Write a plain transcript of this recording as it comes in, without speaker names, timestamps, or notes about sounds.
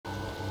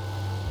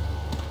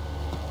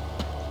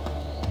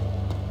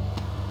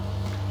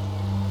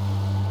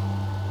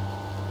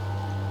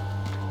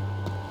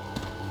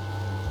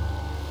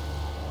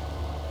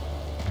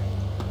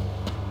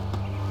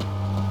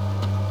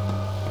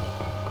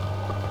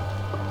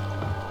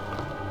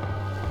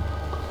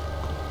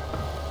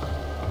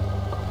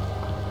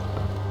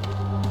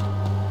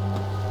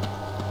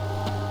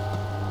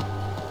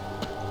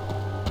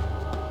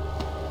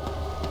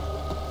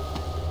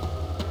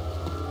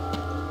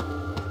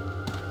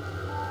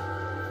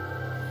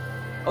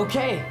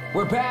Okay,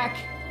 we're back.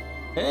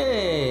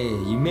 Hey,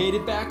 you made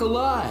it back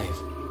alive.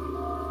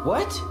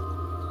 What?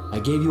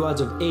 I gave you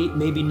odds of 8,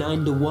 maybe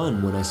 9 to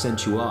 1 when I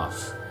sent you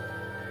off.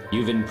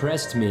 You've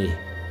impressed me.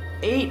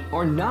 8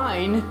 or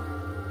 9?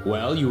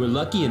 Well, you were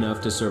lucky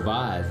enough to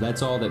survive.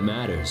 That's all that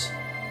matters.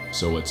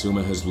 So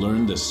Atsuma has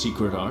learned the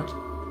secret art?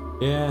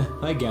 Yeah,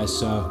 I guess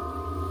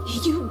so.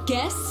 You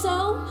guess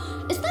so?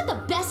 Is that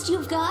the best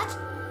you've got?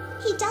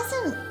 He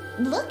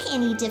doesn't look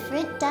any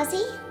different, does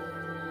he?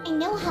 I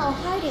know how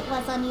hard it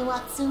was on you,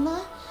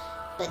 Atsuma,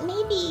 but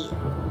maybe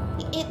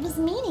it was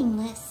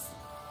meaningless.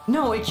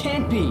 No, it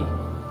can't be.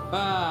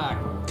 Ah,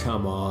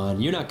 come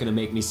on. You're not gonna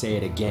make me say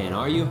it again,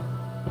 are you?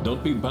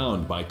 Don't be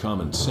bound by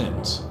common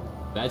sense.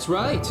 That's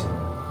right.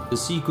 The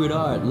secret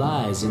art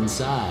lies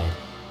inside.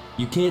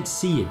 You can't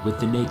see it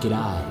with the naked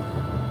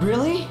eye.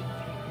 Really?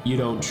 You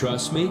don't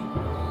trust me?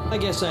 I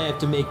guess I have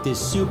to make this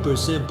super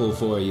simple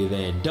for you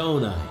then,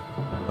 don't I?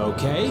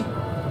 Okay?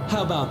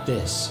 How about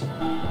this?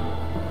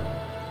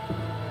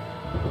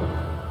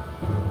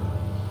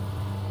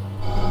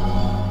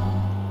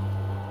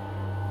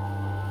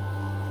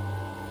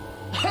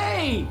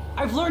 Hey!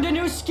 I've learned a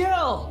new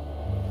skill!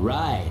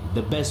 Right.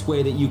 The best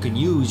way that you can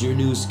use your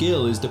new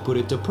skill is to put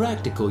it to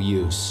practical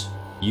use.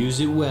 Use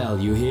it well,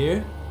 you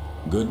hear?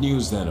 Good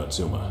news then,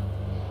 Atsuma.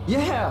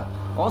 Yeah,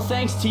 all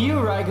thanks to you,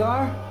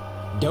 Rygar.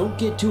 Don't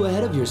get too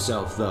ahead of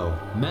yourself, though.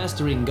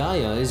 Mastering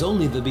Gaia is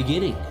only the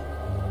beginning.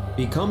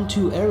 Become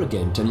too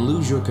arrogant and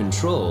lose your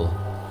control,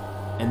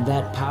 and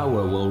that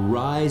power will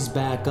rise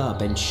back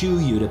up and chew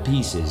you to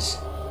pieces.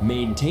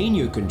 Maintain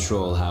your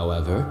control,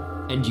 however,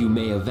 and you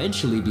may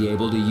eventually be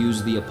able to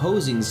use the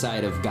opposing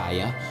side of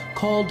Gaia,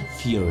 called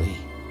Fury.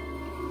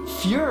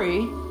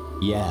 Fury?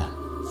 Yeah,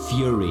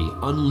 Fury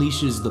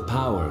unleashes the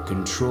power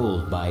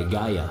controlled by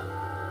Gaia.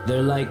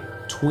 They're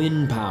like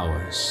twin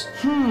powers.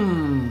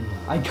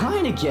 I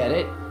kinda get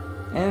it,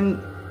 and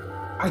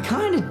I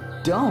kinda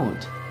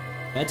don't.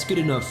 That's good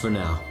enough for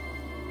now.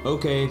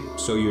 Okay,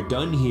 so you're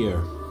done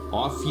here.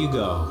 Off you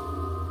go.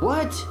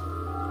 What?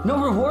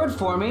 No reward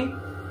for me?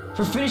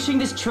 For finishing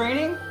this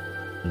training?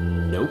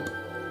 Nope.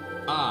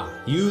 Ah,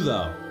 you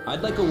though.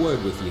 I'd like a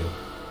word with you.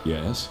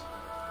 Yes?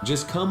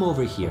 Just come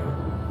over here.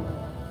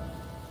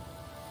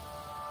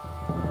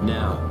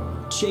 Now,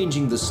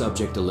 changing the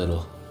subject a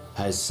little.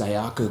 Has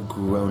Sayaka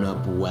grown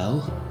up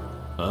well?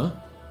 Huh?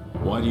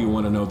 Why do you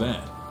want to know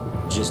that?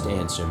 Just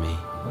answer me.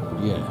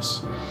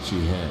 Yes,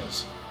 she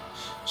has.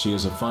 She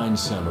is a fine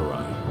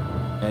samurai.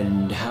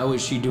 And how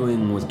is she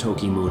doing with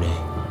Tokimune?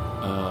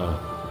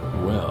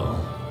 Well...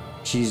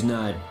 She's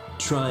not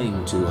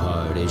trying too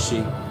hard, is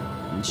she?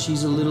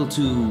 She's a little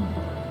too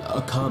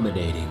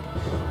accommodating.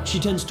 She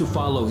tends to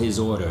follow his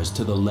orders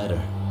to the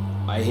letter.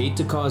 I hate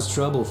to cause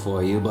trouble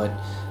for you, but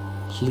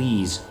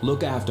please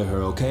look after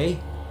her, okay?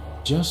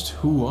 Just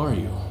who are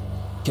you?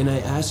 Can I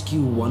ask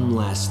you one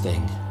last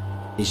thing?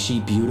 Is she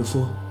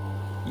beautiful?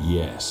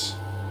 Yes.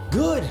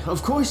 Good,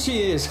 of course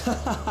she is.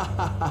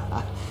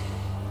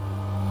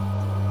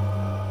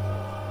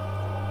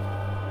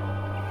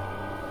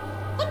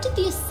 What did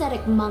the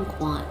ascetic monk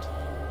want?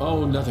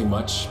 Oh, nothing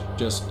much.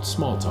 Just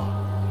small talk.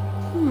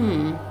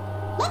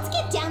 Let's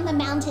get down the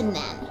mountain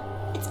then.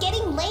 It's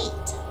getting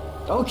late.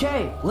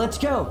 Okay, let's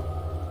go.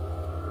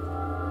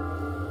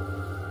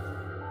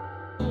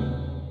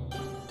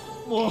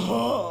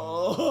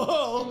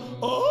 Oh,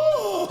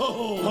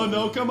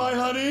 Honoka, my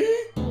honey,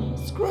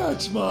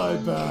 scratch my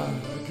back.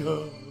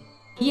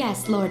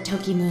 Yes, Lord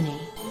Tokimune.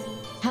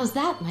 How's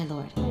that, my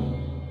lord?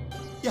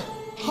 Yeah,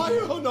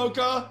 higher,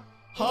 Honoka,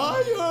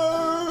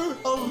 higher,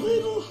 a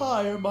little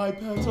higher, my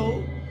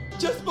petal,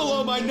 just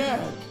below my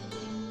neck.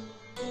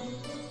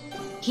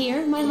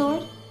 Here, my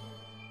lord?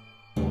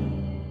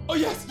 Oh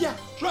yes, yeah,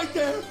 right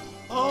there.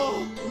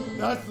 Oh,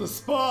 that's the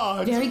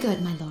spot. Very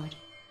good, my lord.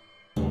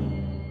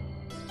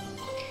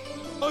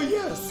 Oh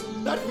yes,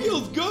 that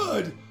feels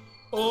good.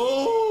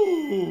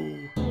 Oh.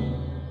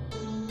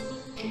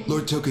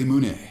 Lord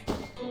Tokimune.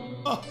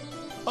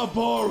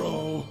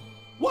 Aboro.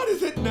 What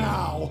is it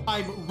now?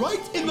 I'm right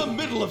in the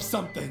middle of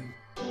something.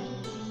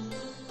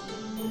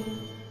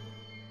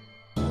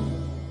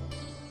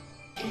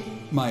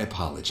 My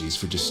apologies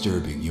for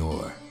disturbing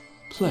your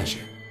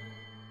pleasure.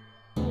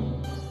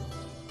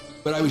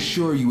 But I was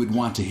sure you would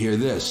want to hear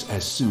this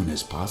as soon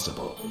as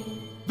possible.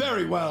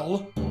 Very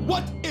well.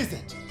 What is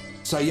it?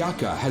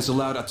 Sayaka has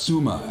allowed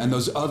Atsuma and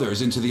those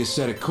others into the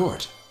ascetic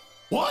court.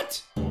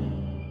 What?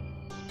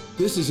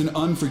 This is an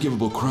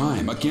unforgivable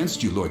crime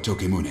against you, Lord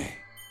Tokimune.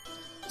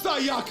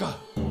 Sayaka,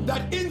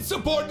 that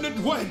insubordinate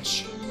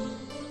wench!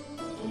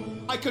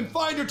 I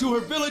confined her to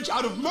her village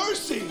out of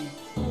mercy,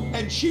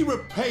 and she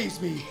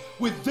repays me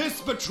with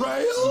this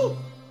betrayal?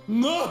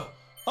 No,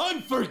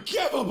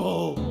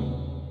 unforgivable!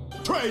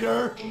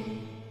 Traitor!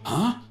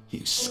 Huh?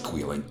 You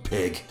squealing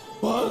pig.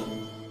 What?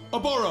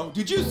 Aboro,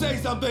 did you say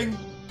something?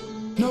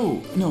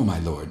 No, my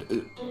lord.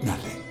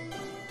 Nothing.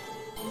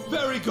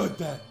 Very good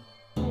then.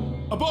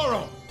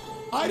 Aboro,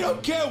 I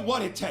don't care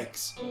what it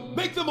takes.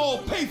 Make them all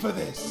pay for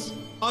this.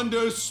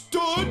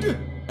 Understood?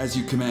 As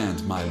you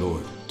command, my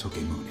lord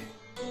Tokimune.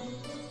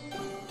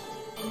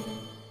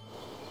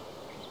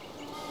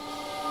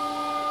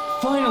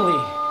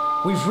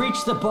 We've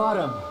reached the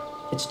bottom.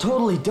 It's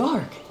totally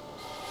dark.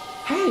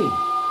 Hey!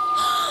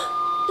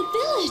 The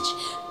village!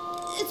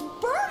 It's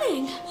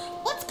burning!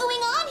 What's going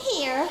on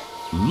here?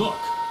 Look!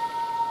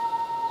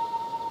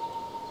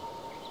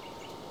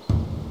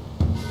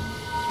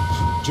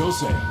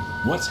 Jose,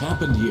 what's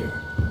happened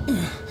here?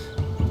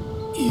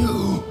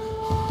 You...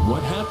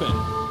 What happened?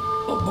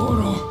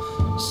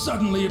 Oboro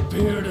suddenly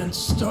appeared and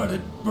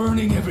started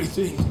burning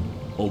everything.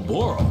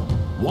 Oboro?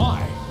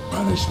 Why?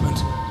 Punishment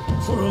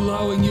for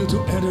allowing you to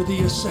enter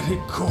the ascetic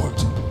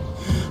court.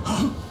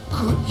 How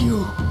could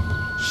you?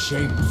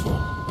 Shameful.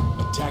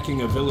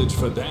 Attacking a village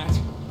for that?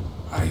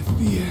 I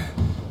fear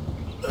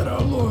that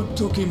our Lord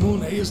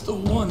Tokimune is the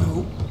one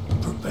who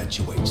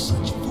perpetuates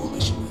such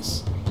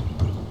foolishness.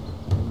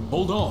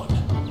 Hold on.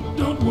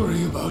 Don't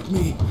worry about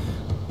me.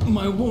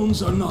 My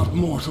wounds are not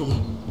mortal.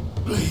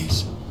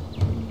 Please,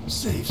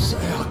 save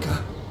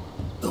Sayaka,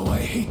 though I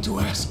hate to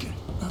ask it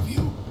of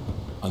you.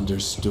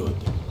 Understood.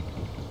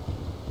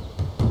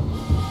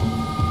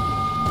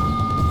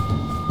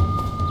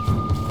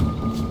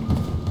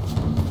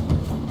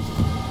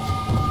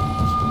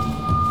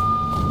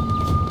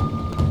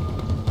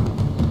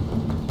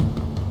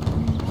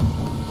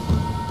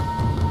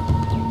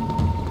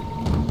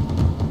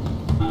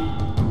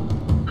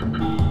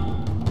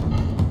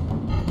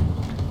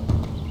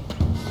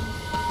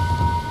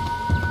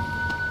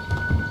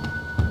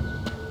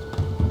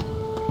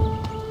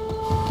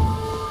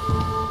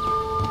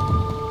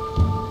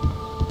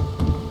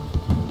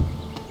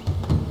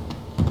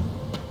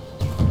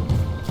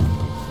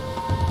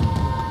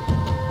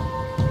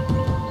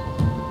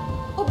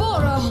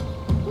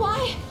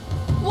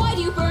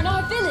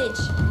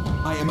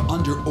 I am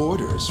under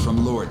orders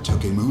from Lord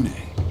Tokimune.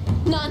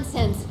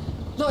 Nonsense!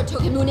 Lord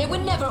Tokimune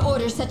would never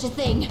order such a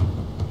thing!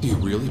 Do you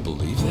really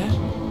believe that?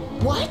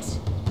 What?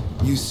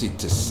 You seek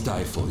to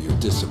stifle your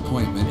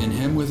disappointment in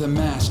him with a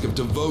mask of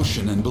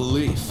devotion and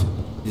belief.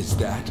 Is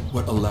that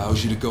what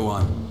allows you to go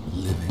on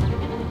living?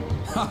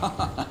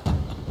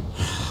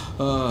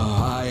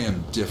 Oh, I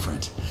am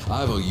different.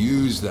 I will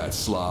use that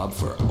slob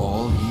for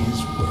all he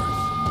is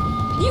worth.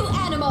 You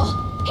animal!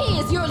 He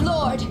is your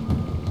lord!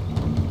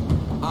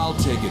 I'll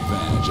take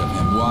advantage of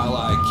him while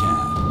I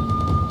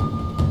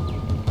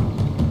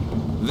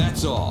can.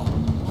 That's all.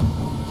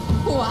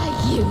 Why,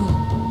 you...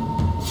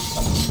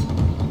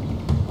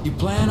 You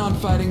plan on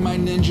fighting my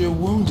ninja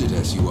wounded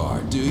as you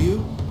are, do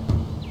you?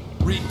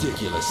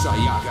 Ridiculous,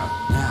 Sayaka.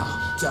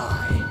 Now,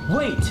 die.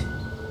 Wait!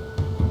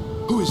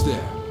 Who is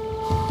there?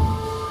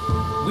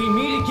 We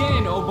meet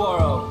again,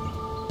 Oboro.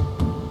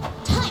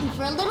 Time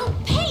for a little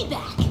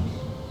payback!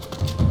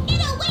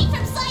 Get away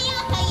from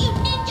Sayaka, you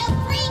ninja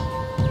freak!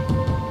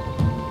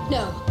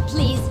 No,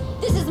 please.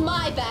 This is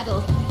my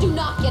battle. Do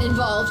not get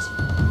involved.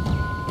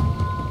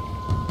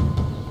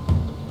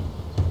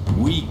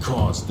 We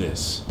caused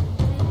this.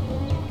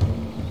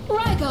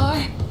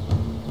 Rygar!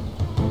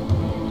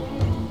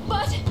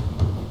 But...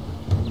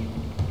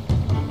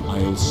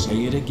 I'll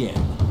say it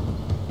again.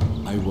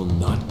 I will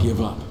not give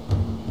up.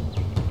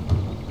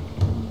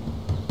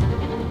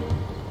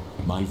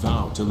 My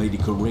vow to Lady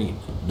Corrine,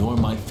 nor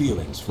my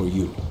feelings for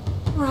you.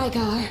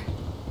 Rygar...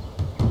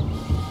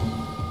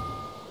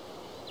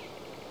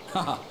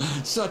 Haha,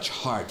 such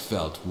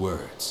heartfelt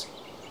words.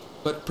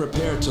 But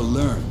prepare to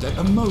learn that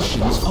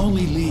emotions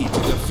only lead to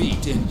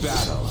defeat in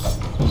battle.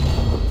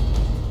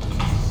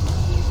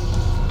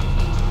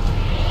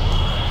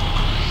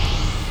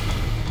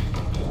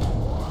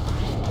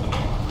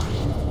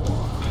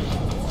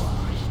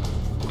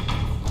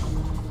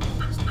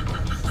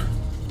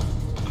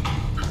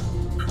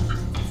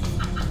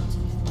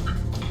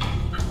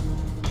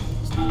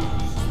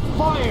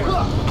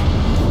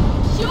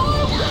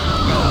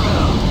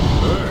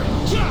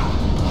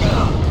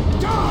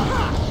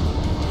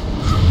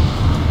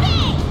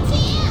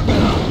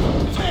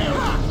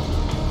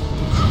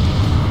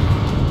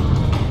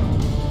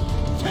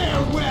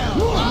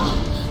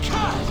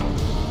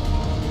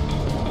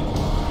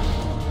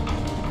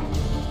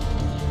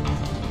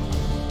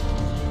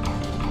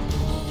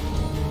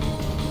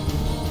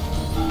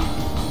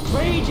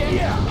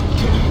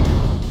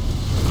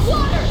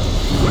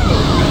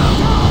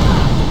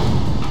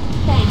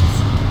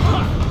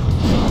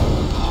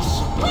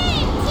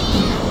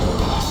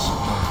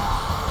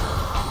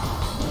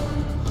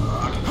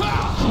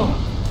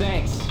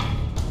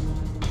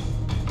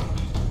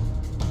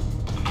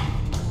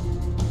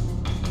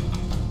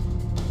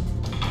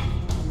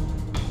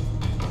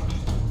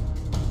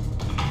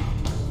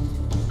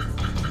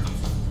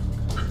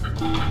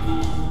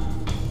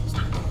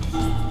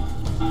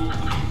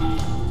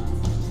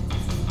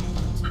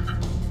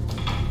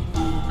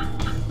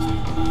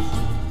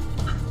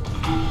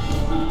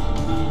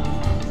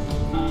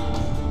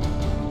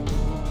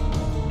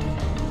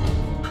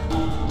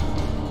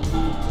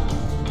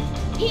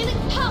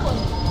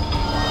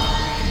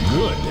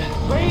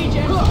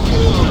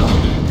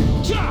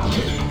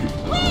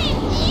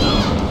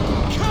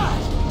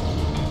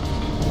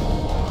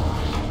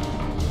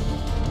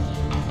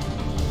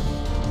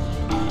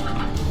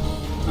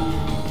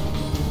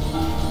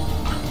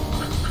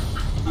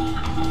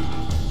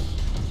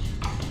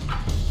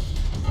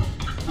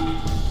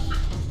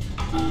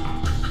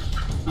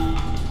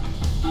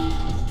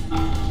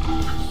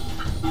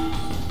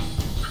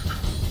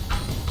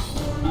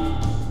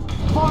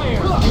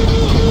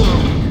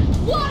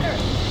 Water!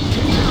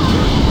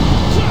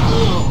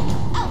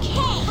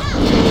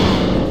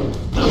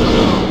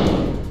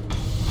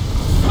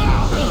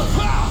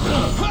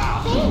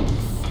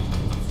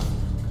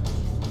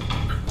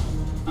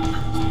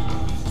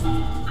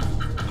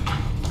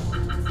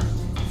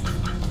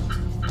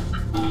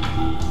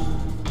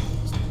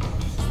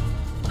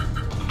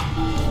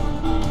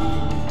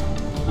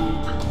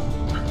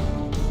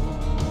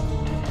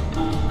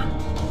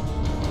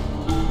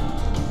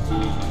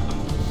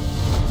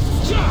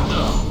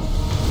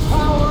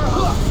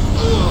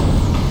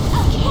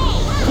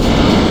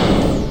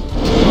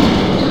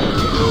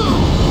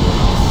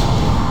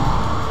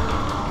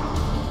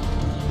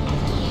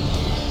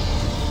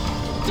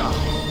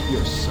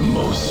 You're so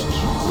most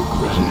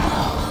regret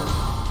now.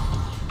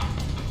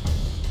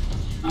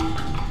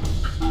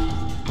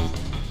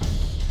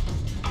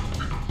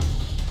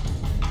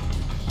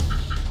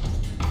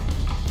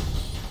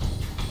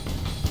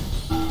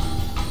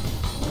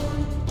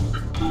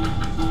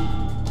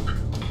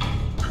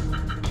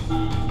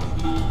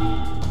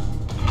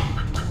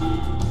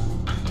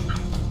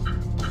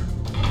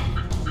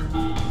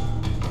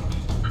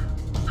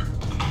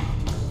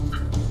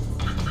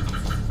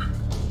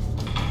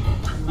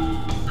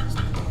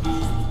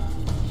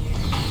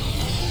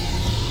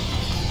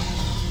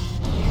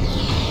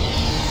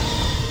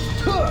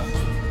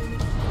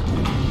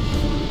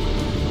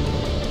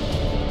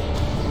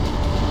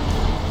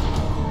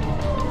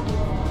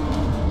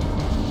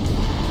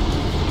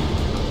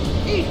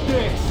 Eat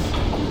this!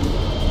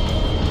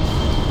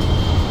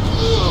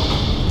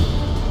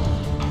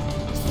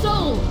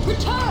 Soul,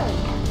 return!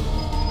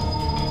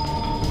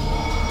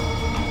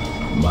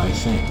 My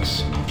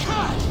thanks.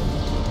 Cut!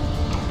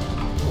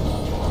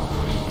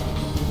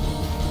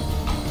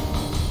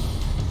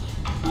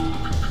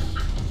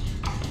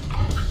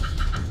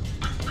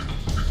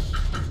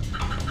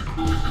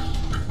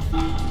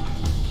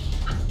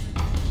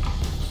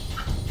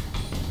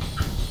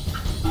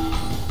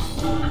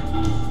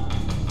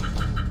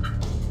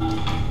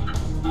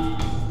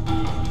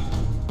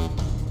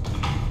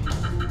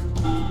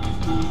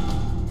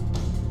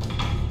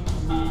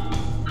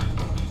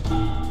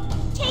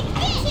 Take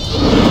this!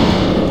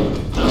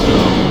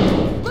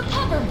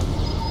 Recover!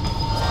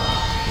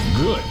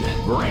 Good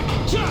break.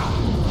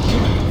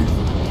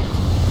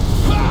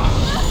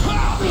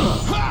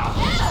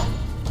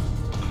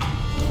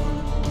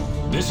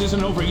 This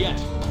isn't over yet.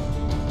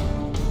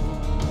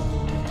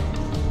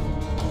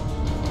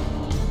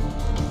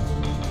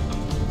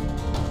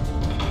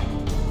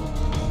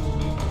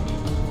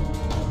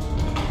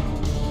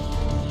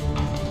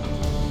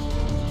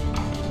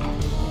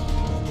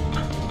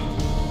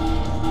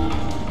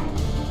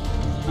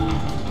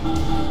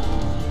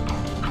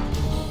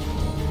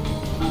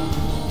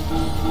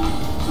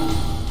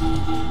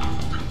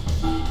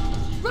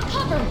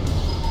 Recover!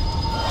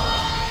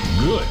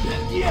 Good.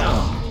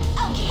 Yeah!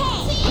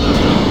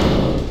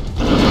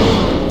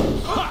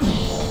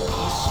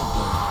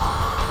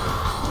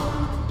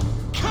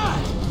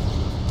 Cut!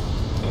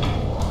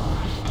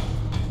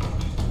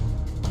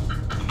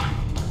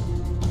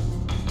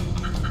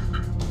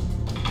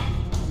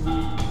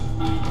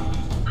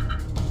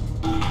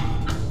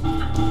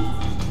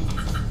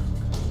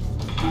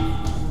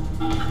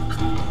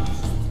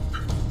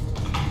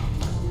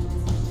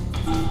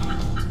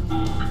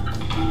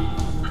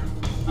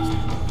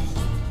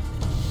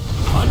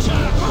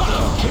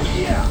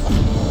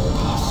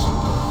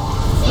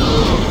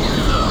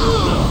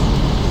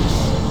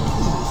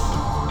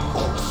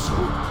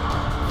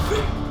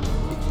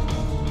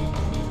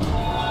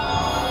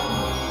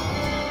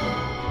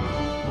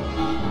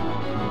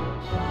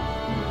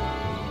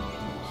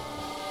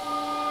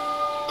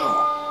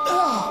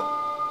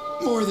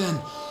 More than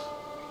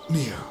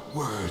mere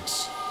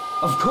words.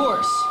 Of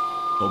course.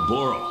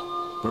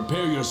 Oboro,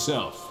 prepare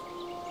yourself.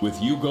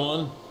 With you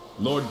gone,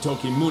 Lord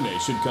Tokimune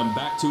should come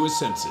back to his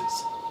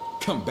senses.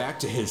 Come back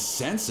to his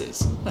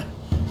senses?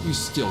 You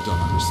still don't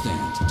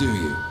understand, do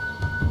you?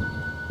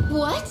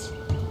 What?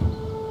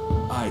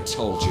 I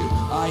told you,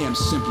 I am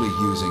simply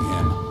using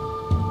him.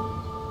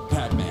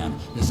 That man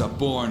is a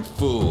born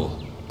fool.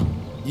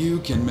 You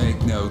can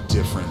make no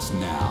difference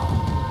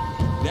now.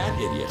 That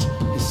idiot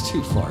is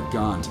too far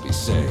gone to be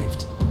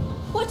saved.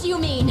 What do you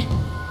mean?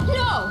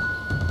 No!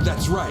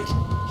 That's right.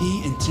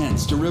 He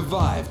intends to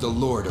revive the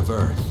Lord of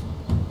Earth.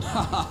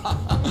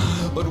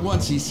 But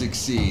once he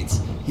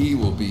succeeds, he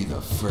will be the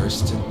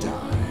first to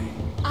die.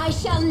 I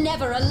shall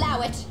never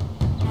allow it!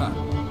 Huh.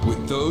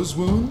 With those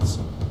wounds,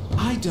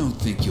 I don't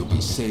think you'll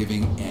be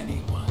saving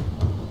anyone.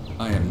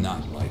 I am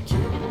not like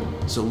you.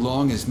 So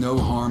long as no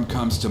harm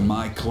comes to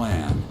my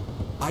clan,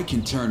 I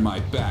can turn my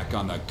back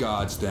on the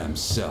gods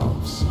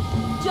themselves.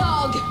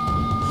 Dog!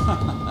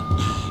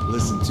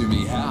 Listen to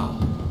me, Hal.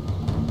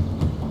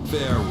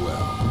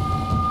 Farewell.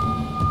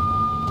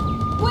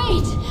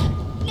 Wait!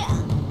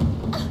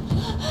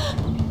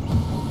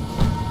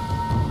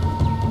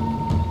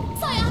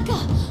 Sayaka!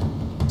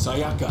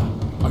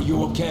 Sayaka, are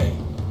you okay?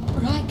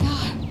 Right,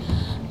 God.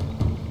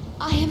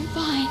 I am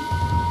fine.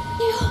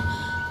 You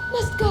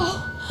must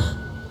go.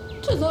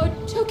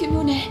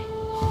 Tokimune.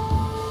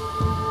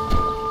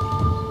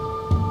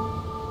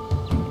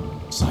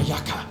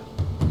 Sayaka!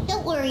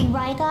 Don't worry,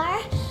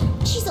 Rygar.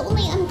 She's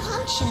only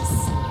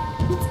unconscious.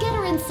 Let's get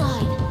her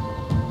inside.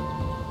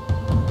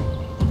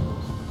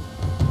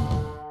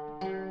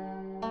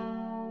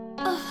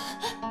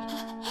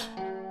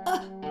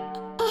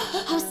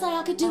 How's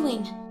Sayaka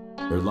doing?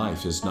 Her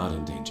life is not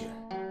in danger,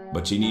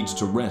 but she needs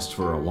to rest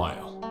for a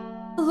while.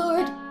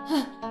 Lord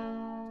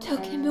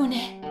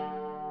Tokimune.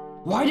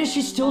 Why does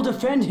she still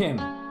defend him?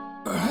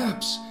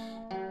 Perhaps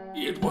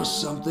it was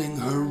something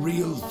her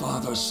real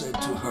father said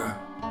to her.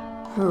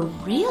 Her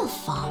real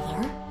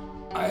father?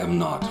 I am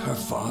not her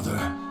father.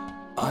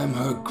 I'm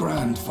her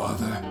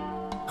grandfather.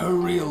 Her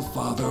real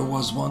father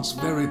was once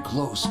very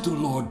close to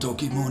Lord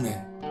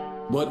Tokimune.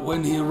 But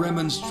when he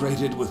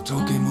remonstrated with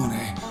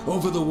Tokimune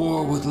over the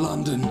war with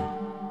London,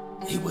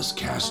 he was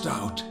cast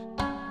out.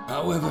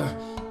 However,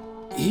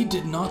 he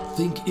did not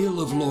think ill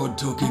of Lord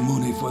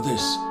Tokimune for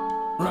this.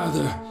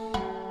 Rather,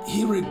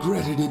 he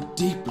regretted it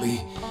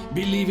deeply,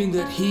 believing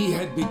that he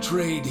had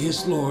betrayed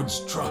his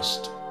lord's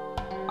trust.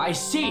 I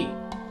see.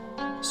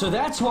 So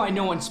that's why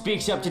no one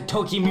speaks up to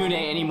Tokimune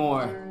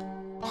anymore.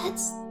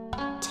 That's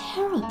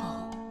terrible.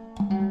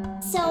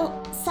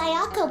 So,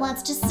 Sayaka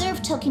wants to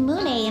serve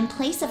Tokimune in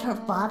place of her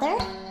father?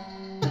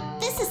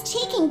 This is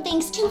taking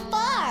things too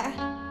far.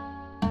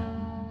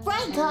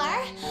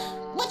 Rygar,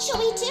 what shall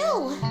we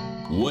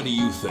do? What do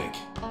you think?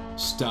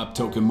 Stop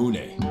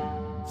Tokimune,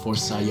 for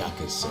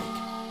Sayaka's sake.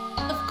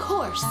 Of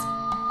course.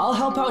 I'll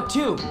help out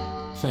too.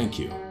 Thank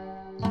you.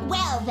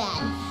 Well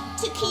then,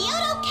 to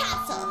Kyoto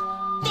Castle.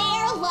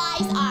 There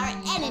lies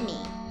our enemy.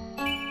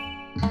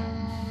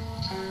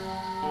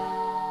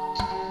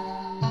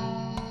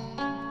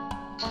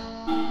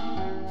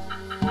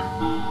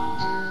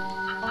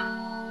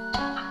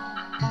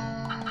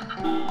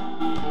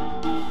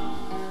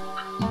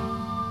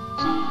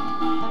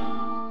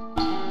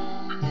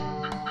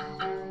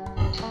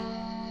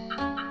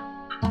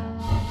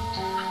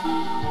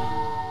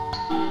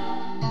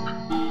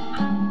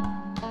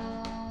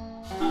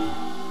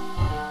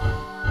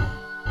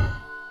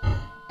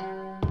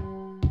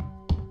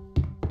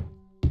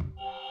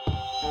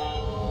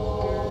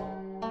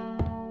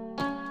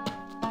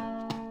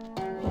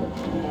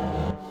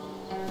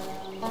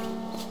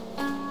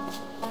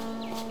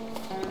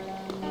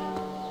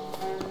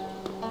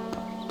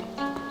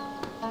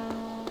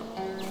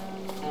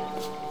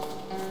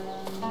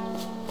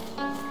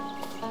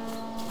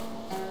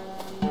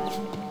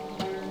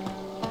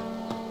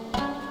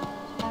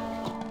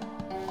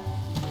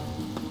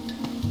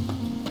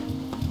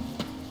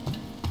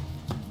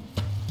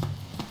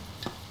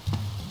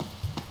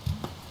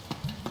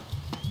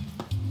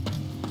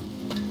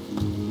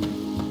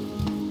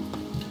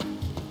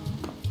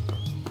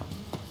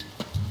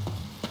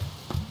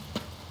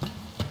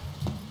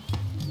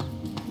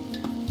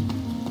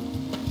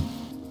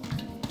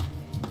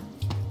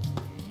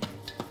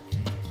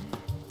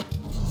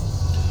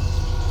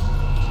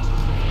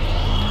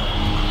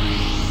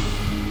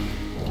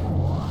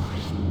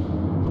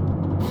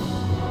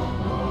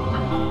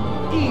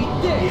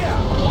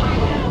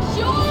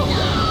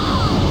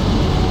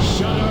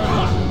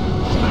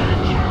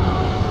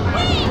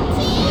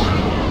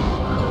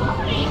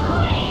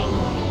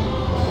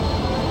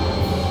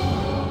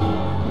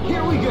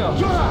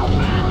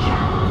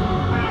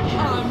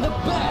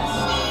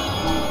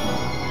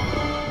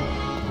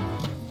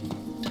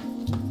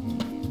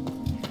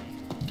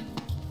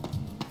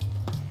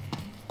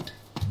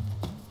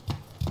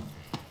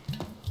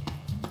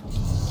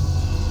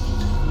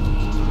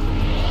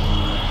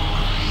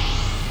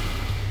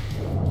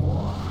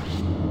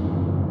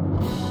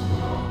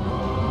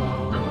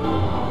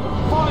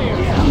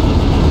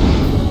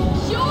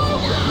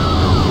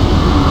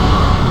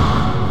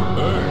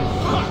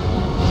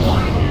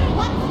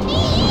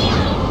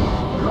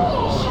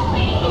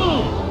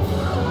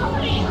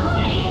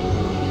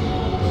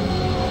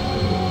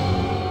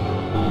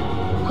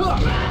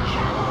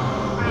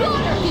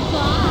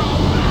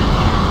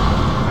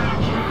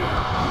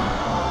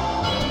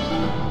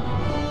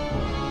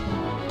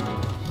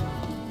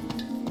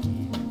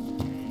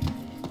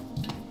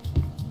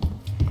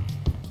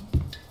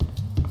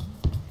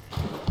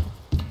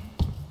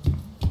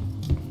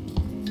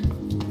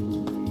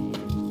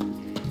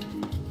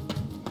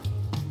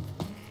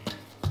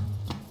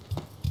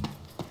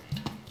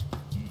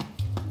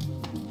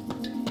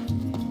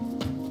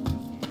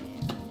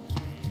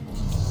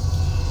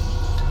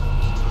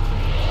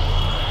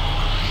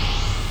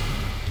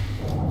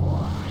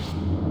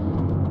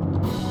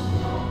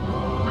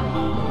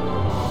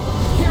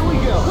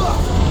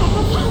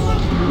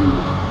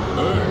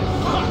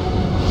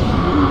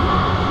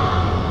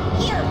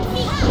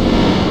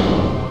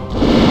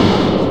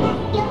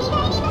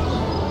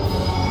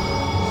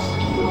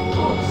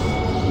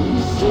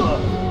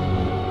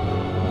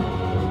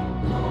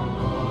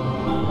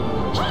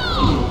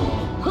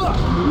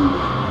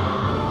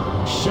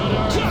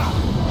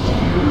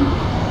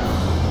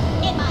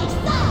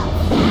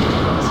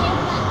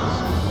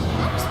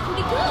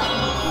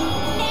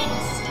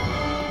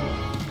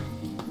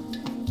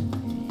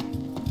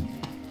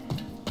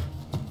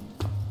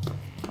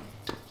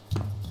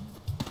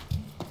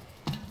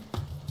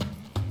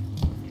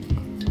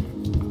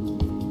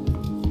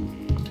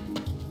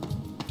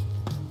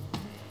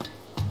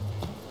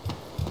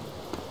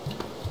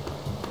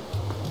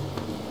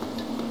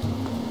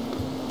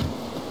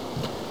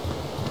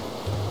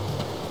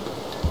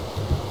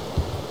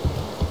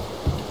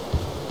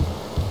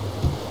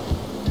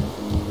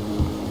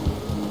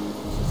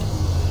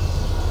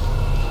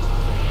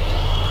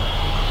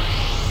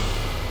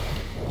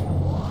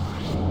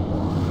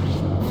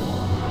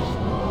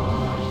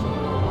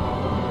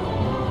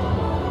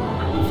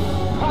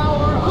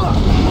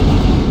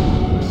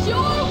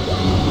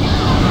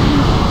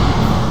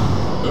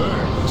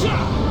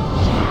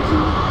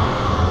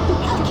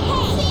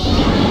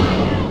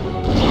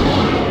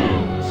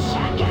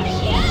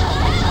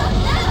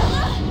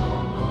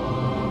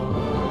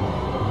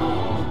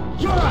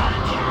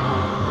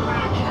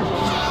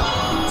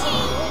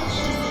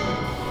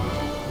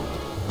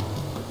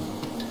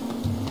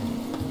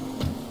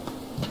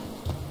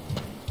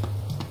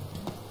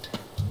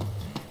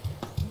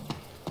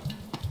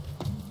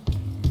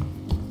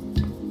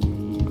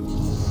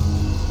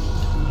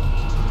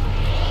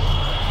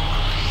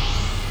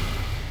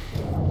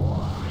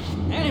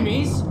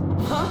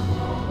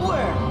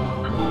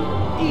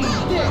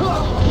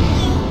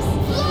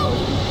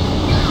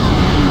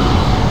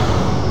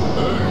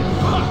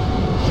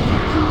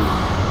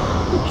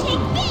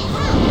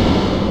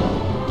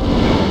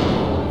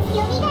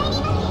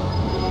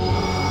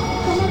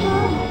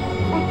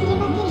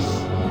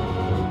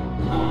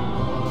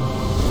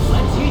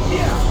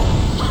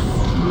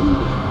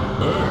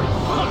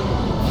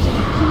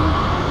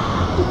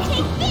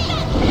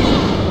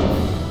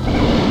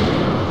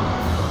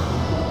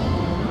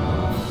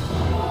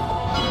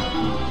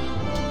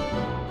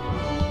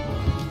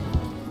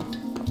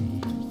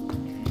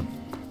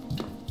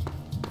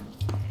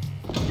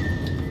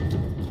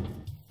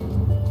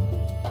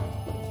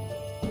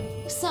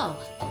 So,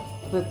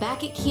 we're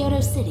back at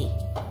Kyoto City.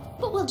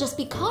 But we'll just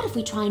be caught if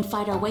we try and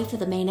fight our way through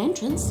the main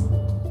entrance.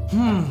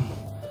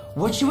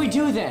 What should we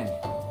do then?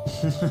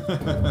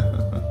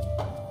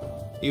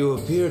 You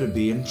appear to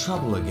be in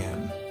trouble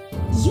again.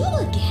 You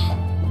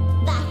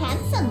again? The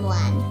handsome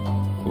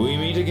one. We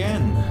meet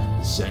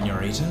again,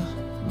 Senorita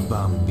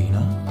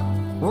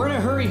Bambina. We're in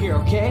a hurry here,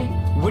 okay?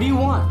 What do you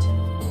want?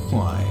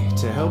 Why,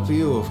 to help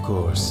you, of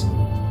course.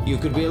 You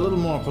could be a little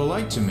more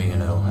polite to me, you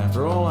know,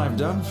 after all I've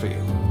done for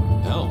you.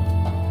 Help?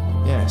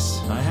 Yes,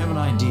 I have an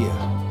idea.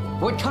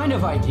 What kind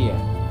of idea?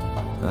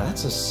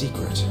 That's a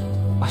secret.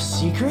 A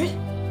secret?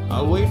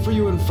 I'll wait for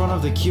you in front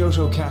of the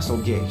Kyoto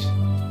Castle gate.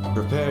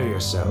 Prepare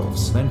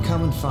yourselves, then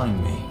come and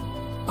find me.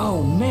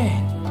 Oh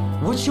man,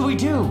 what should we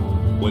do?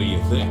 What do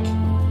you think?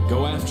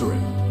 Go after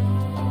him.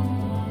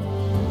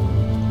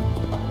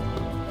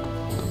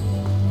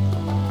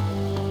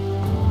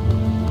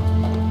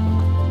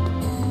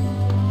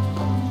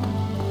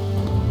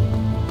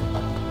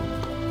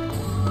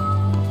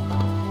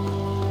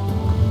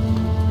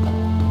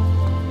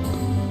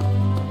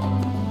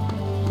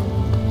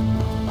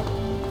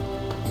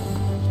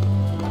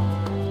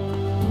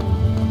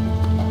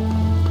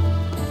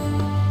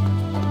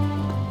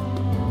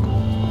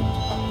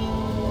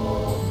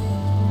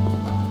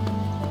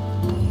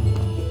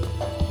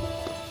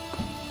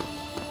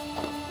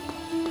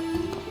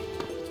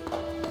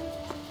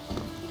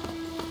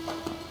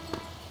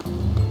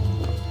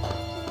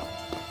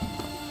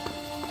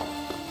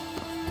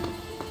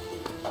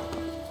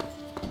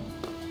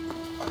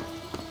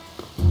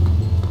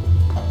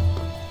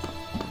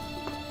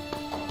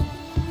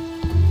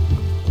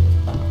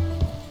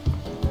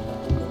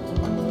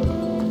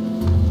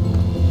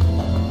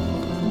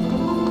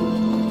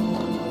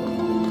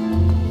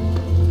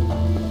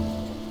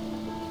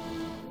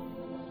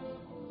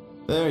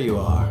 There you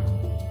are.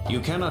 You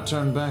cannot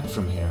turn back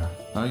from here.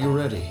 Are you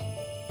ready?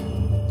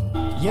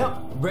 Yep,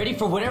 ready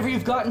for whatever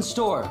you've got in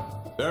store.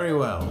 Very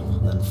well,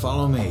 then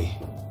follow me.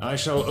 I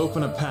shall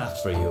open a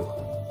path for you.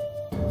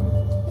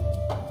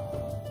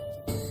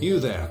 You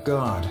there,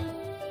 guard.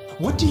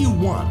 What do you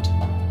want?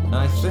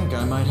 I think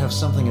I might have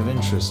something of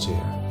interest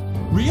here.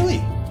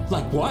 Really?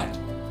 Like what?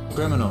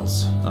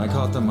 Criminals. I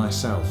caught them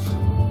myself.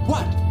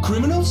 What?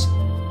 Criminals?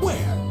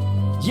 Where?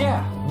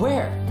 Yeah,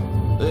 where?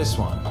 This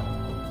one.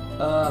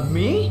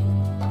 Me?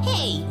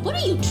 Hey, what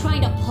are you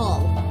trying to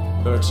pull?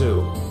 Her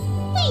too.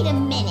 Wait a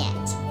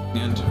minute.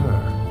 And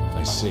her.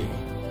 I see.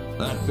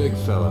 That big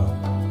fellow.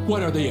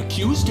 What are they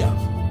accused of?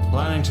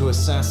 Planning to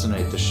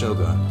assassinate the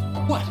Shogun.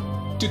 What?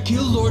 To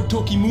kill Lord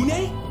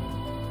Tokimune?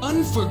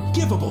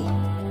 Unforgivable.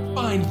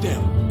 Find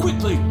them,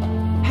 quickly.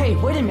 Hey,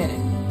 wait a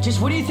minute. Just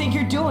what do you think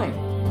you're doing?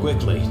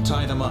 Quickly,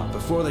 tie them up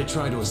before they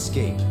try to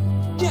escape.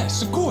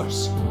 Yes, of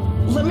course.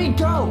 Let me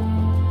go!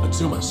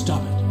 Atsuma,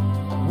 stop it.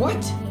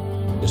 What?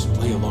 Just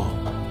play along.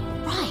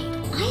 Right,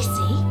 I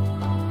see.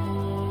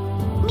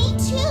 Me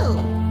too.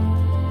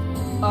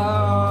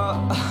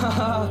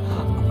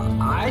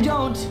 I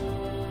don't.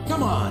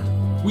 Come on.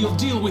 We'll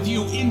deal with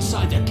you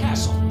inside the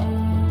castle.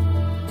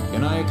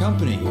 Can I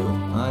accompany you?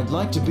 I'd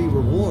like to be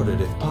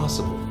rewarded if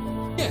possible.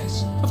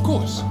 Yes, of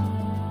course.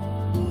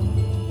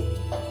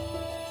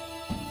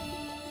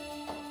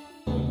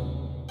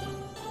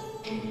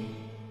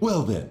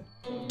 Well then,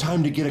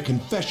 time to get a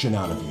confession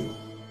out of you.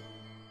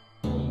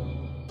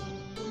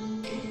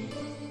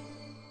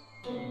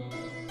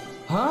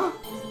 Huh?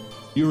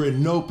 You're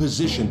in no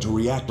position to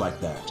react like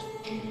that.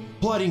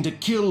 Plotting to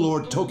kill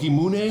Lord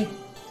Tokimune?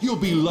 You'll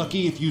be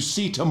lucky if you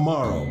see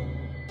tomorrow.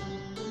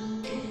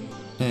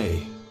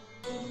 Hey,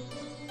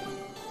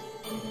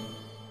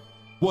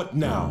 What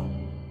now?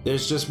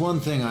 there's just one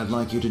thing I'd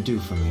like you to do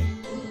for me.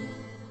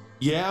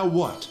 Yeah,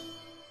 what?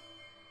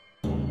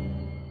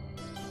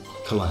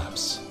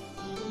 Collapse.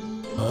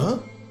 Huh?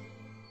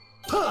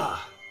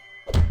 Ha!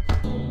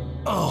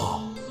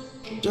 Oh!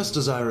 Just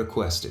as I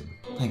requested.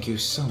 Thank you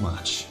so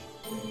much.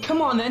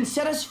 Come on then,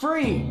 set us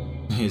free!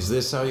 Is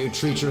this how you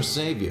treat your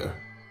savior?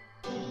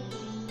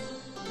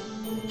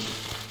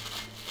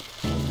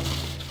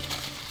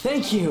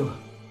 Thank you!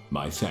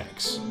 My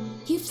thanks.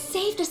 You've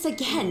saved us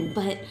again,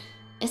 but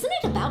isn't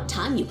it about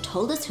time you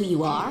told us who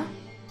you are?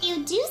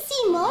 You do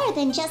see more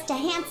than just a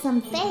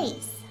handsome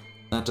face.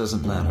 That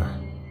doesn't matter.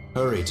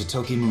 Hurry to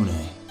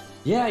Tokimune.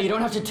 Yeah, you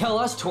don't have to tell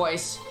us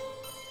twice.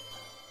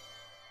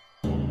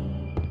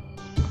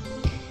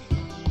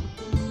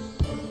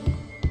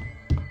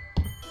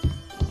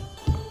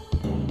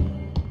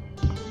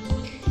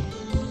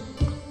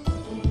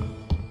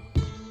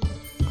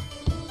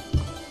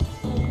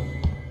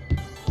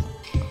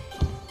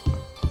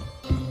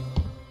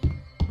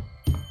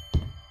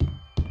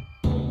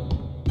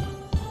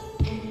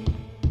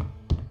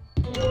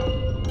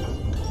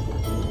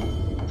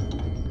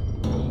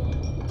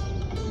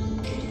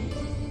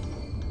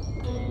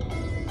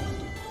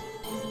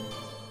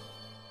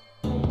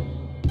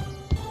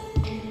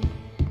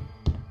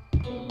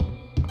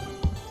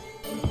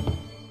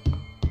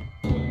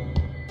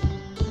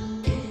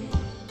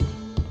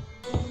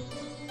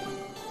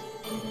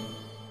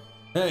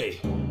 Hey,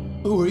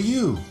 Who are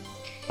you?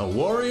 A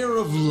warrior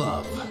of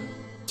love.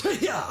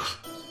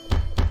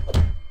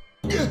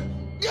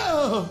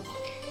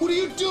 What are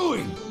you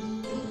doing?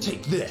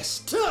 Take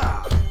this.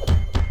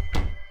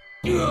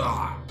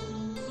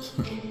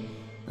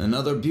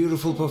 Another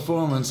beautiful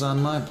performance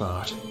on my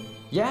part.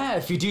 Yeah,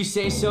 if you do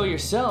say so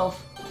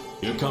yourself.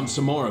 Here comes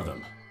some more of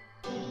them.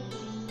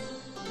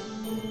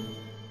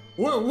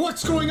 Well,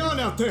 what's going on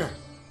out there?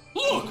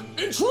 Look!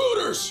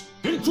 Intruders!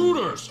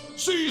 Intruders!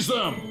 Seize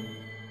them!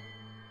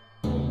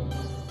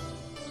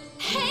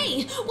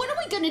 Hey, what are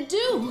we gonna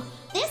do?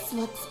 This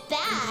looks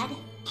bad.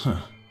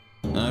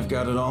 I've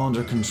got it all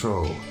under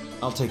control.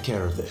 I'll take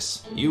care of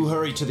this. You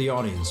hurry to the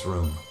audience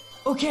room.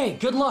 Okay,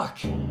 good luck.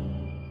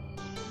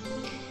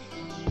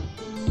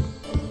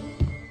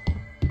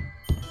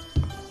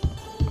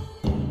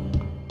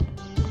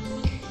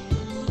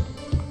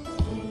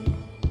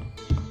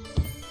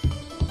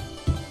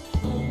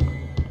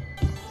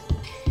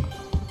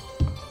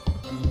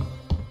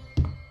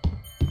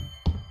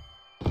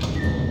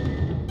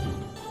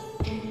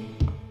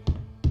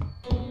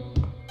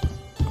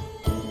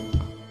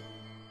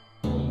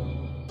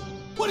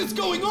 What is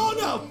going on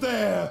out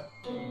there?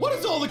 What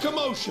is all the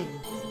commotion?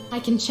 I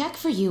can check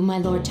for you, my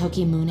Lord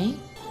Tokimune.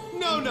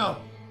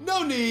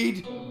 No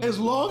need. As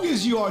long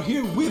as you are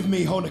here with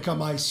me, Honoka,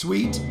 my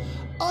sweet,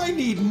 I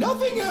need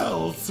nothing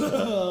else.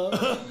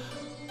 Oh,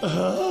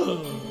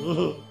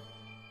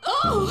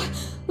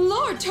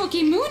 Lord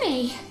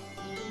Tokimune!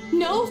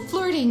 No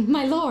flirting,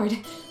 my lord.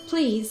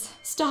 Please,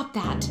 stop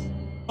that.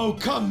 Oh,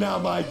 come now,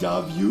 my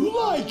dove, you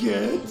like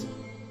it.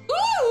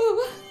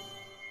 Ooh!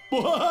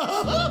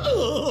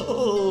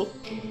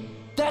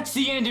 That's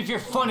the end of your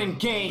fun and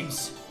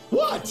games.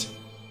 What?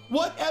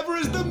 Whatever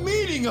is the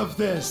meaning of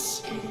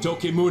this?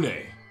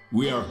 Tokimune,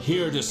 we are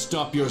here to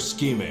stop your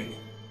scheming.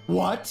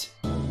 What?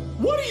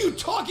 What are you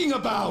talking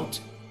about?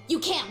 You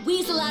can't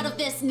weasel out of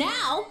this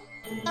now!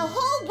 The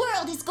whole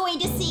world is going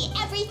to see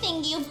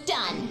everything you've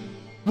done.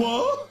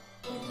 What?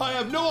 I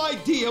have no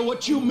idea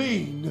what you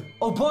mean.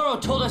 Oboro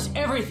told us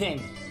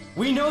everything.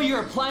 We know you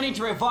are planning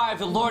to revive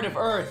the Lord of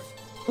Earth.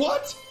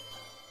 What?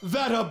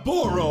 That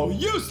Oboro,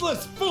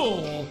 useless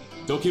fool!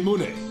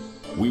 Tokimune,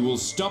 we will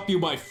stop you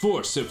by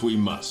force if we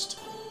must.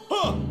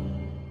 Huh!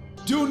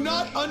 Do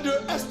not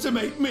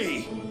underestimate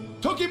me!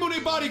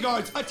 Tokimune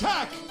bodyguards,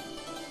 attack!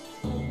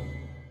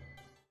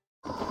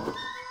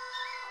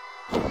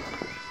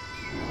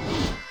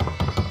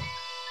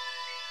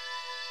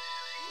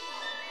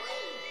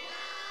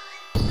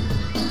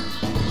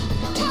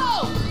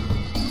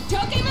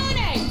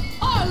 Tokimune!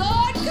 Our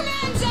Lord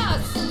commands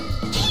us!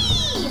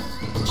 Key!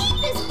 Keep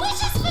his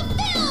wishes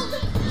fulfilled!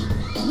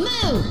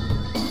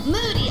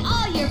 Moody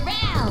all year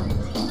round!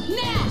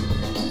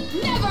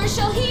 Never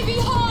shall he be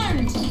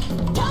harmed!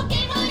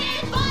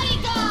 Tokimune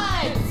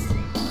bodyguards!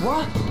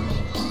 What?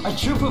 A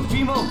troop of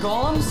female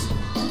golems?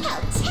 How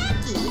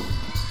tacky!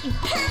 You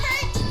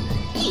pervert!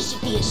 He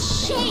should be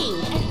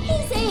ashamed at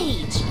his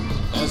age!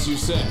 As you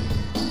said.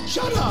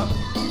 Shut up!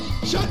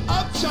 Shut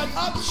up, shut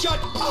up, shut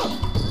up!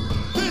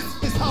 This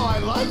is how I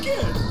like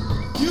it!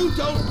 You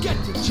don't get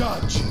to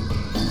judge!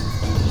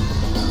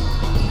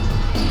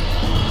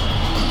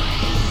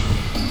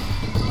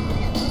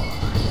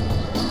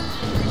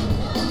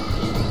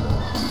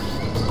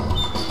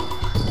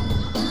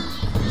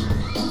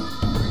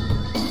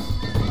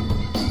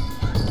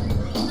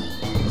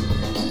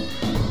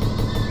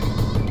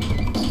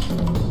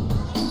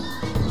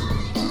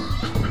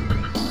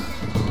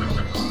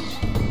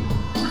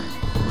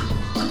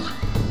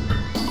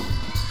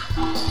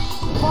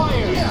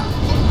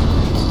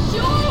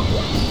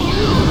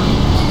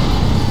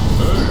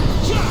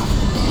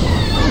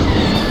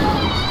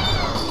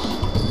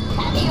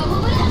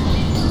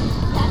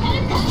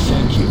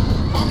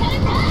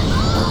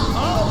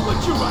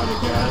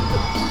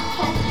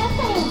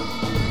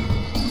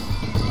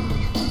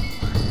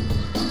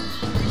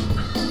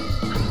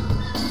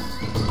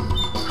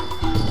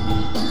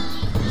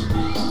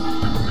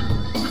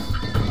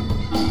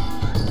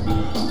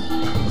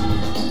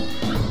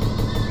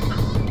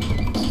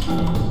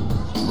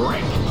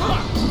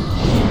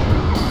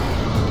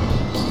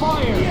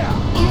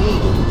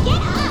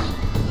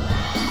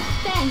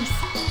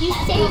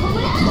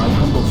 My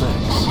humble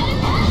thanks.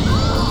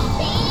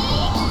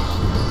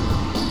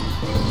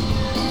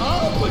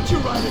 I'll put you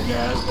right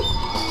again.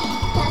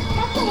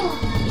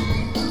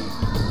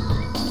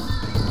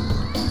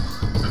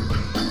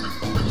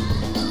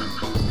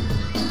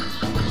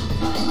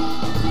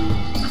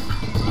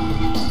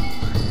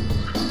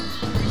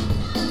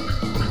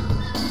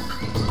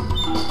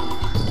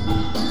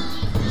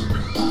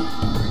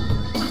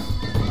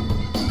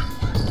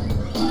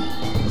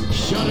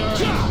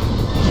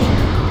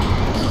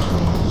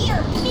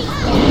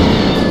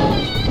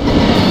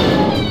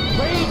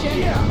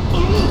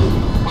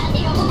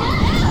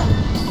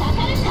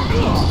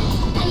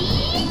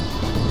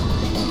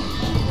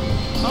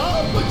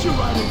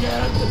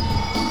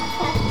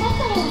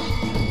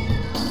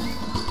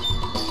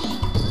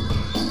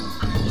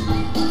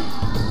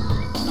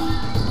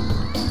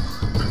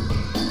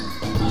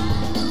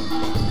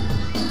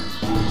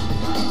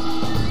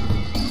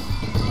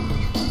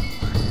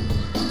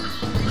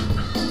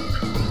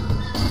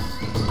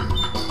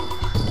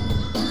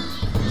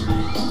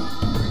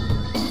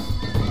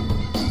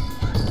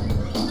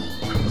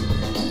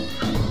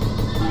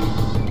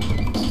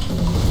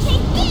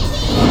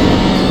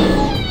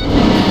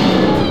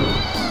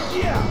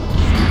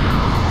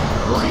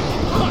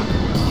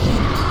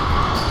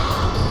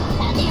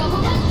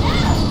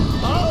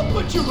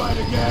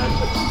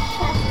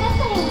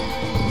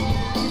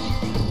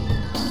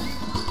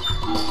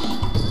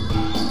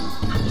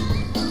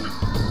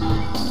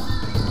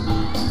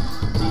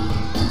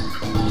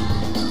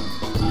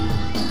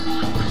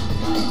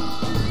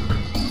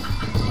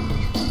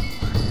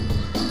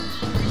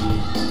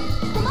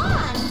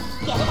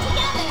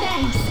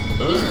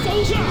 You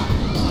saved me.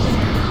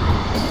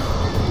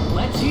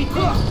 Let's eat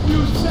this.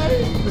 You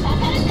saved me!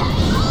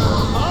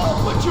 I'll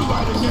put you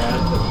right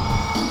again!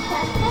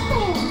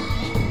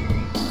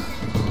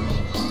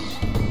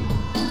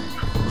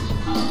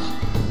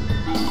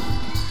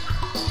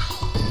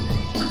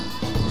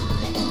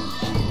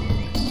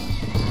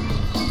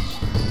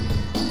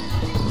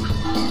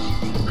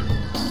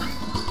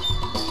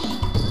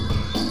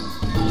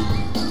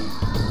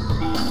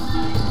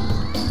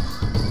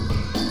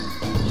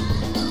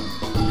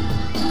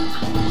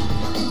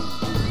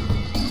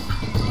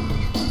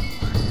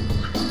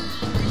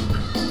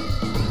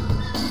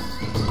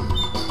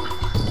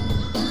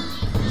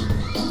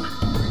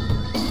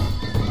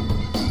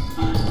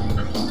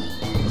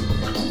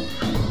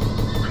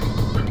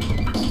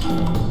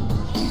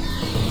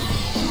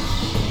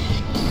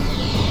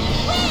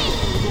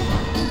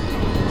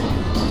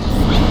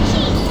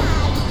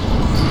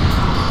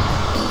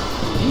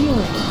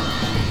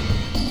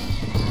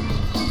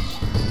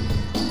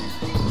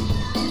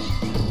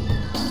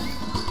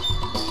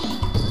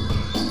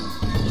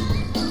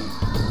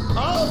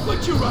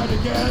 Put you right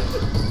again!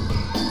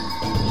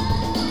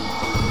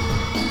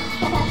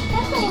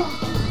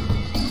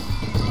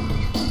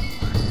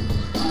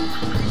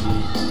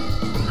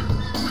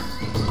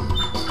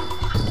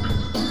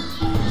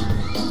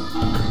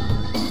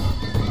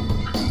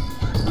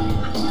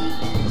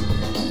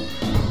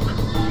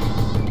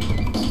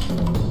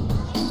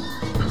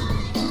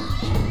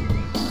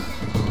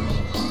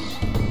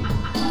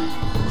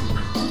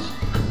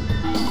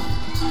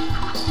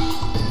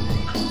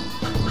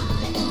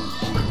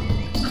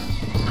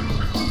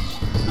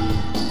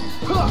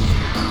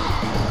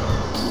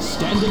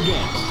 Stand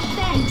again.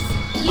 Thanks.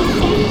 You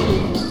saved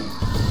me.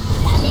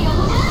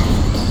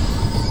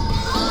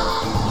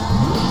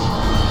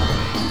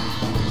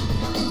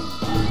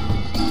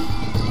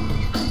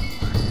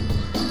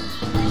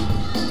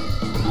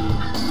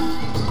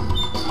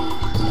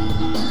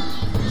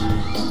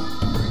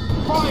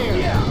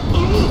 Fire!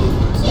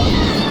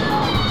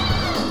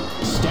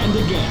 Stand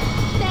again.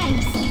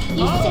 Thanks.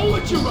 You I'll saved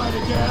put you right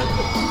again!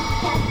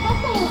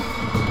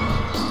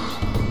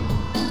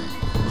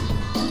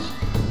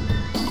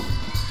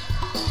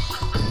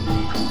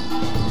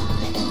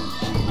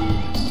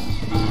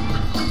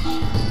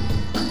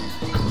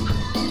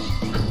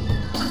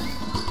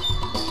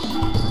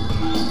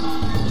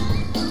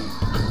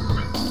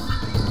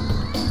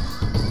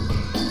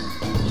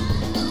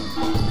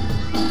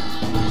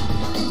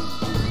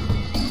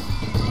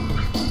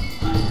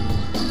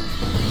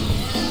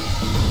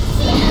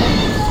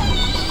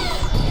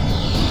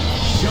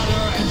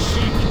 Shudder and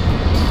shake.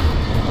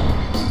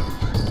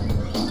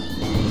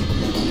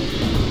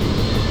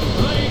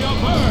 Blade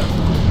of Earth.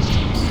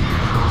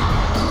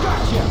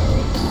 Gotcha!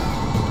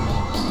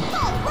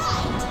 All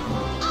right!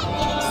 I'm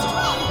getting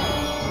stronger!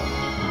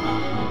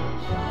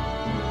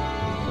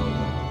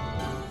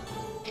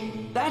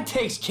 That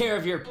takes care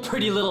of your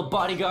pretty little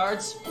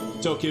bodyguards.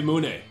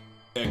 Tokimune,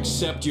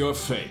 accept your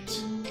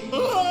fate.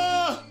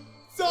 Ah!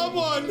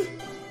 Someone!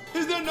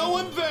 Is there no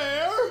one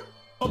there?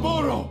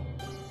 Aboro!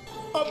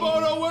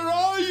 Aboro, where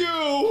are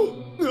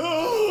you?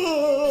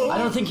 I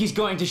don't think he's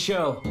going to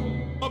show.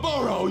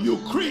 Aboro, you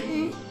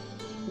cretin!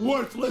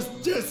 Worthless,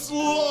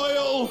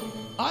 disloyal!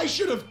 I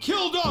should have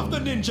killed off the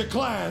ninja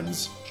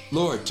clans!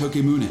 Lord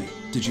Tokimune,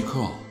 did you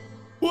call?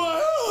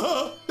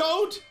 What?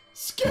 Don't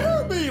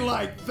scare me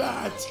like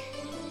that!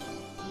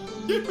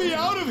 Get me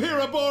out of here,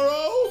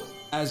 Aboro!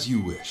 As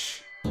you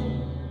wish.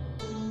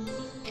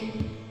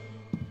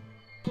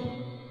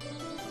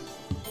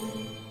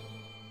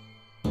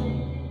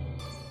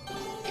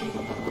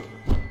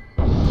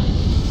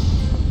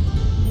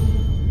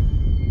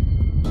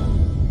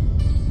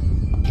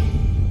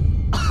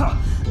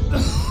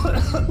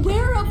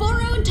 Where are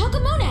Oboro and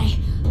Tokamune?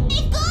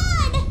 They've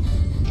gone!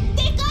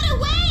 They've got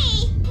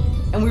away!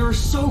 And we were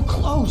so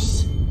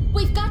close.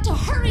 We've got to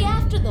hurry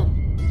after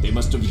them. They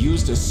must have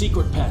used a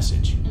secret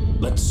passage.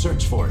 Let's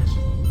search for it.